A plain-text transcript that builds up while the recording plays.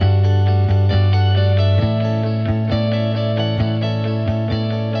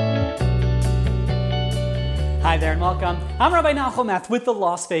there and welcome. I'm Rabbi Nachum with the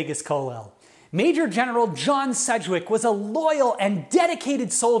Las Vegas Kollel. Major General John Sedgwick was a loyal and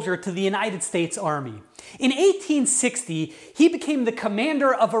dedicated soldier to the United States Army. In 1860, he became the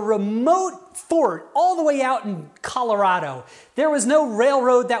commander of a remote fort all the way out in Colorado. There was no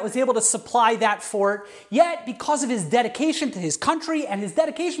railroad that was able to supply that fort, yet because of his dedication to his country and his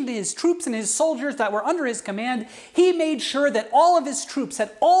dedication to his troops and his soldiers that were under his command, he made sure that all of his troops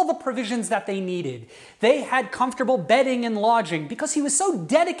had all the provisions that they needed. They had comfortable bedding and lodging because he was so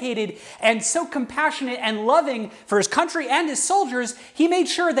dedicated and so compassionate and loving for his country and his soldiers. He made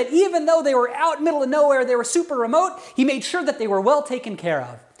sure that even though they were out in the middle of nowhere, they were super remote, he made sure that they were well taken care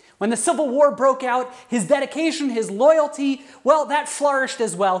of. When the Civil War broke out, his dedication, his loyalty, well, that flourished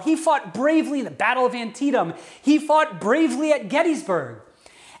as well. He fought bravely in the Battle of Antietam. He fought bravely at Gettysburg.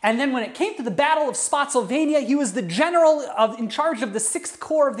 And then when it came to the Battle of Spotsylvania, he was the general in charge of the 6th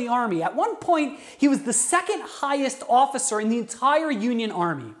Corps of the Army. At one point, he was the second highest officer in the entire Union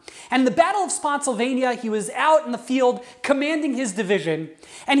Army. And in the Battle of Spotsylvania, he was out in the field commanding his division,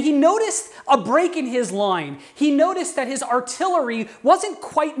 and he noticed a break in his line. He noticed that his artillery wasn't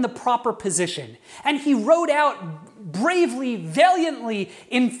quite in the proper position, and he rode out bravely, valiantly,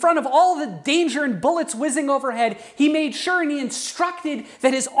 in front of all the danger and bullets whizzing overhead. He made sure and he instructed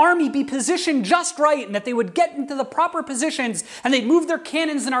that his army be positioned just right and that they would get into the proper positions and they'd move their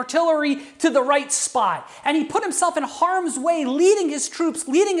cannons and artillery to the right spot. And he put himself in harm's way, leading his troops,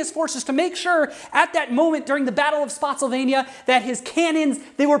 leading his forces to make sure at that moment during the Battle of Spotsylvania that his cannons,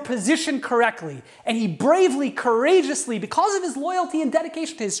 they were positioned correctly. And he bravely, courageously, because of his loyalty and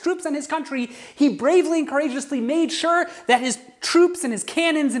dedication to his troops and his country, he bravely and courageously made sure that his troops and his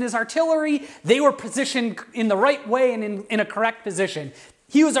cannons and his artillery, they were positioned in the right way and in a correct position.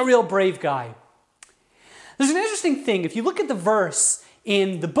 He was a real brave guy. There's an interesting thing. If you look at the verse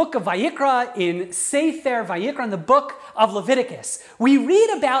in the book of Vayikra, in Sefer Vayikra, in the book of Leviticus, we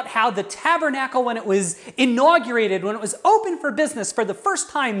read about how the tabernacle, when it was inaugurated, when it was open for business for the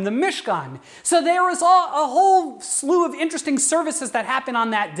first time, the Mishkan. So there was a whole slew of interesting services that happened on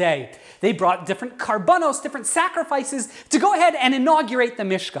that day. They brought different karbanos, different sacrifices to go ahead and inaugurate the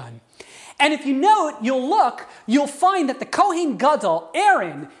Mishkan. And if you note, you'll find that the Kohen Gadol,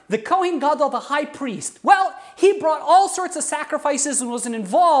 Aaron, the Kohen Gadol, the high priest, well, he brought all sorts of sacrifices and was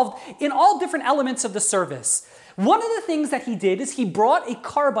involved in all different elements of the service. One of the things that he did is he brought a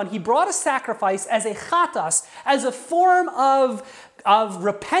karban, he brought a sacrifice as a chatas, as a form of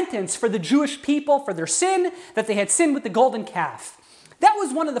repentance for the Jewish people, for their sin, that they had sinned with the golden calf. That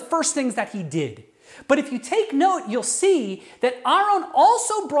was one of the first things that he did. But if you take note, you'll see that Aaron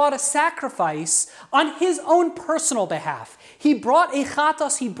also brought a sacrifice on his own personal behalf. He brought a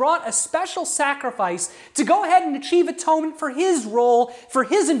chatas, he brought a special sacrifice to go ahead and achieve atonement for his role, for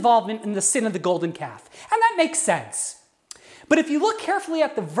his involvement in the sin of the golden calf. And that makes sense. But if you look carefully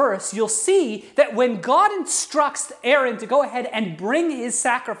at the verse, you'll see that when God instructs Aaron to go ahead and bring his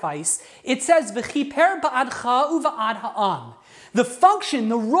sacrifice, it says, V'chiper ba'adcha uva'ad ha'am. The function,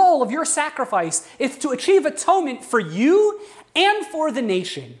 the role of your sacrifice is to achieve atonement for you and for the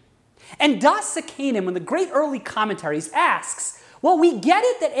nation. And Das Sakanim, in the great early commentaries, asks, well, we get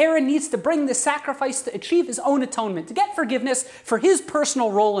it that Aaron needs to bring this sacrifice to achieve his own atonement, to get forgiveness for his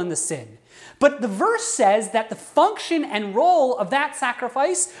personal role in the sin. But the verse says that the function and role of that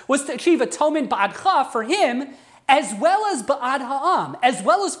sacrifice was to achieve atonement ba'adcha for him, as well as ba'ad ha'am, as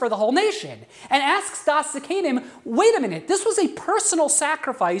well as for the whole nation. And asks Das Sakanim, wait a minute, this was a personal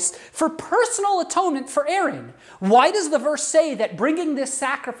sacrifice for personal atonement for Aaron. Why does the verse say that bringing this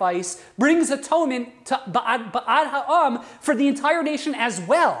sacrifice brings atonement to ba'ad ha'am for the entire nation as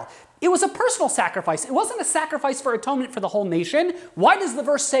well? It was a personal sacrifice. It wasn't a sacrifice for atonement for the whole nation. Why does the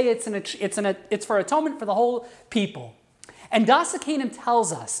verse say it's for atonement for the whole people? And Das Sakanim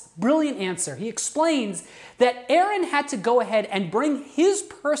tells us, brilliant answer. He explains that Aaron had to go ahead and bring his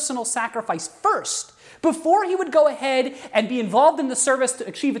personal sacrifice first. Before he would go ahead and be involved in the service to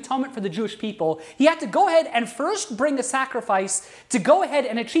achieve atonement for the Jewish people, he had to go ahead and first bring a sacrifice to go ahead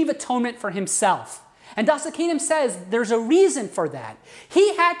and achieve atonement for himself. And Das Sakanim says there's a reason for that.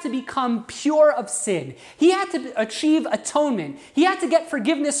 He had to become pure of sin. He had to achieve atonement. He had to get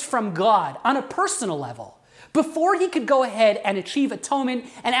forgiveness from God on a personal level before he could go ahead and achieve atonement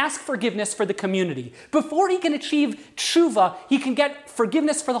and ask forgiveness for the community. Before he can achieve tshuva, he can get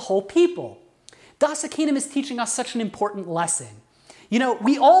forgiveness for the whole people. Das Sakanim is teaching us such an important lesson. You know,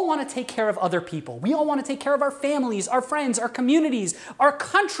 we all want to take care of other people. We all want to take care of our families, our friends, our communities, our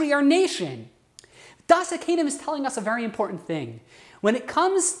country, our nation. Das Sakanim is telling us a very important thing. When it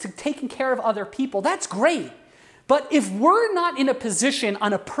comes to taking care of other people, that's great. But if we're not in a position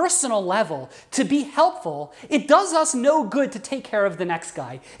on a personal level to be helpful, it does us no good to take care of the next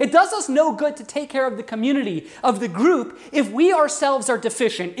guy. It does us no good to take care of the community, of the group, if we ourselves are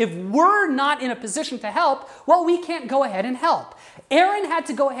deficient. If we're not in a position to help, well, we can't go ahead and help. Aaron had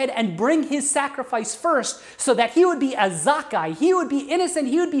to go ahead and bring his sacrifice first so that he would be a zakai. He would be innocent.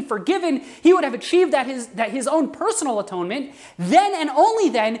 He would be forgiven. He would have achieved that his own personal atonement. Then and only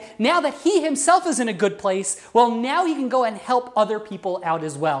then, now that he himself is in a good place, well, now he can go and help other people out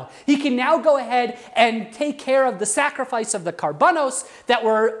as well. He can now go ahead and take care of the sacrifice of the karbanos that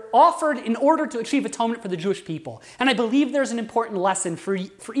were offered in order to achieve atonement for the Jewish people. And I believe there's an important lesson for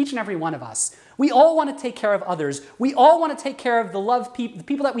each and every one of us. We all want to take care of others. We all want to take care of the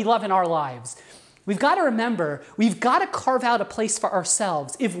people that we love in our lives. We've got to remember, we've got to carve out a place for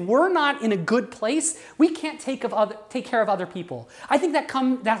ourselves. If we're not in a good place, we can't take care of other people. I think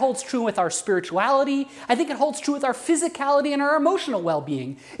that holds true with our spirituality. I think it holds true with our physicality and our emotional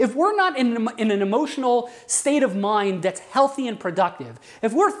well-being. If we're not in an emotional state of mind that's healthy and productive,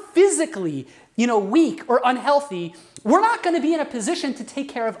 if we're physically weak or unhealthy, we're not going to be in a position to take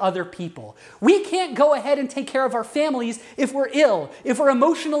care of other people. We can't go ahead and take care of our families if we're ill, if we're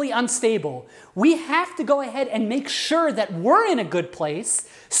emotionally unstable. We have to go ahead and make sure that we're in a good place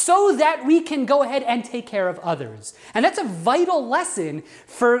so that we can go ahead and take care of others. And that's a vital lesson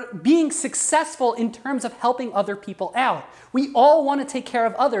for being successful in terms of helping other people out. We all want to take care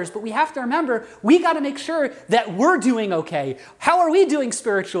of others, but we have to remember, we got to make sure that we're doing okay. How are we doing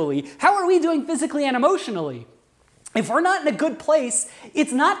spiritually? How are we doing physically and emotionally? If we're not in a good place,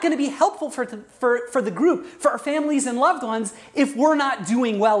 it's not going to be helpful for the group, for our families and loved ones, if we're not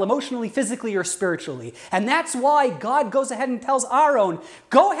doing well emotionally, physically, or spiritually. And that's why God goes ahead and tells Aaron,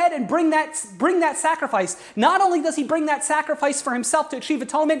 go ahead and bring that sacrifice. Not only does he bring that sacrifice for himself to achieve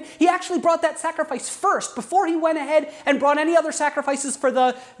atonement, he actually brought that sacrifice first before he went ahead and brought any other sacrifices for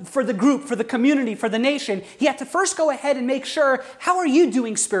the group, for the community, for the nation. He had to first go ahead and make sure, how are you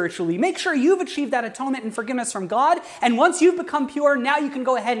doing spiritually? Make sure you've achieved that atonement and forgiveness from God. And once you've become pure, now you can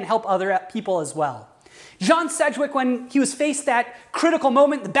go ahead and help other people as well. John Sedgwick, when he was faced that critical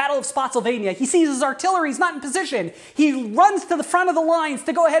moment, the Battle of Spotsylvania, he sees his artillery is not in position. He runs to the front of the lines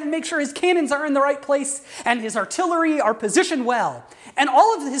to go ahead and make sure his cannons are in the right place and his artillery are positioned well. And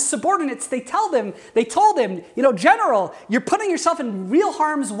all of his subordinates, they told him, General, you're putting yourself in real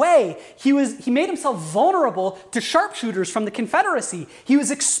harm's way. He made himself vulnerable to sharpshooters from the Confederacy. He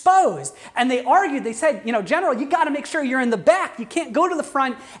was exposed. And they argued, they said, General, you got to make sure you're in the back. You can't go to the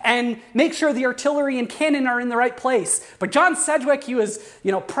front and make sure the artillery and cannon are in the right place. But John Sedgwick, he was,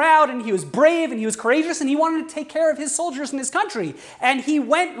 proud and he was brave and he was courageous and he wanted to take care of his soldiers and his country. And he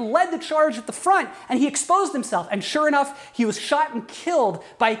went and led the charge at the front and he exposed himself. And sure enough, he was shot and killed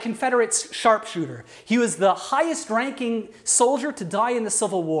by a Confederate sharpshooter. He was the highest ranking soldier to die in the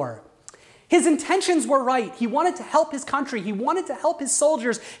Civil War. His intentions were right. He wanted to help his country. He wanted to help his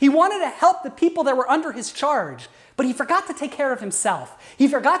soldiers. He wanted to help the people that were under his charge. But he forgot to take care of himself. He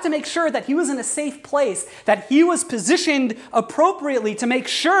forgot to make sure that he was in a safe place, that he was positioned appropriately to make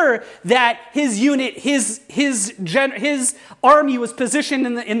sure that his unit, his army was positioned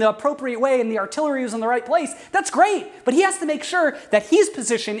in the appropriate way and the artillery was in the right place. That's great, but he has to make sure that he's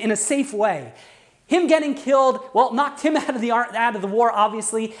positioned in a safe way. Him getting killed, knocked him out of the war,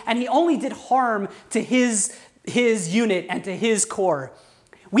 obviously, and he only did harm to his unit and to his corps.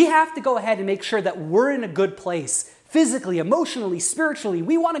 We have to go ahead and make sure that we're in a good place, physically, emotionally, spiritually.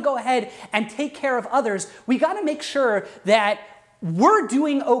 We want to go ahead and take care of others. We got to make sure that we're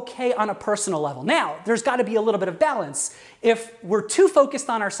doing okay on a personal level. Now, there's got to be a little bit of balance. If we're too focused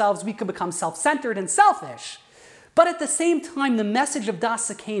on ourselves, we could become self-centered and selfish. But at the same time, the message of Das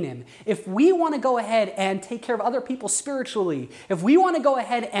Sakanim, if we want to go ahead and take care of other people spiritually, if we want to go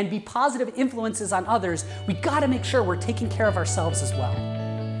ahead and be positive influences on others, we got to make sure we're taking care of ourselves as well.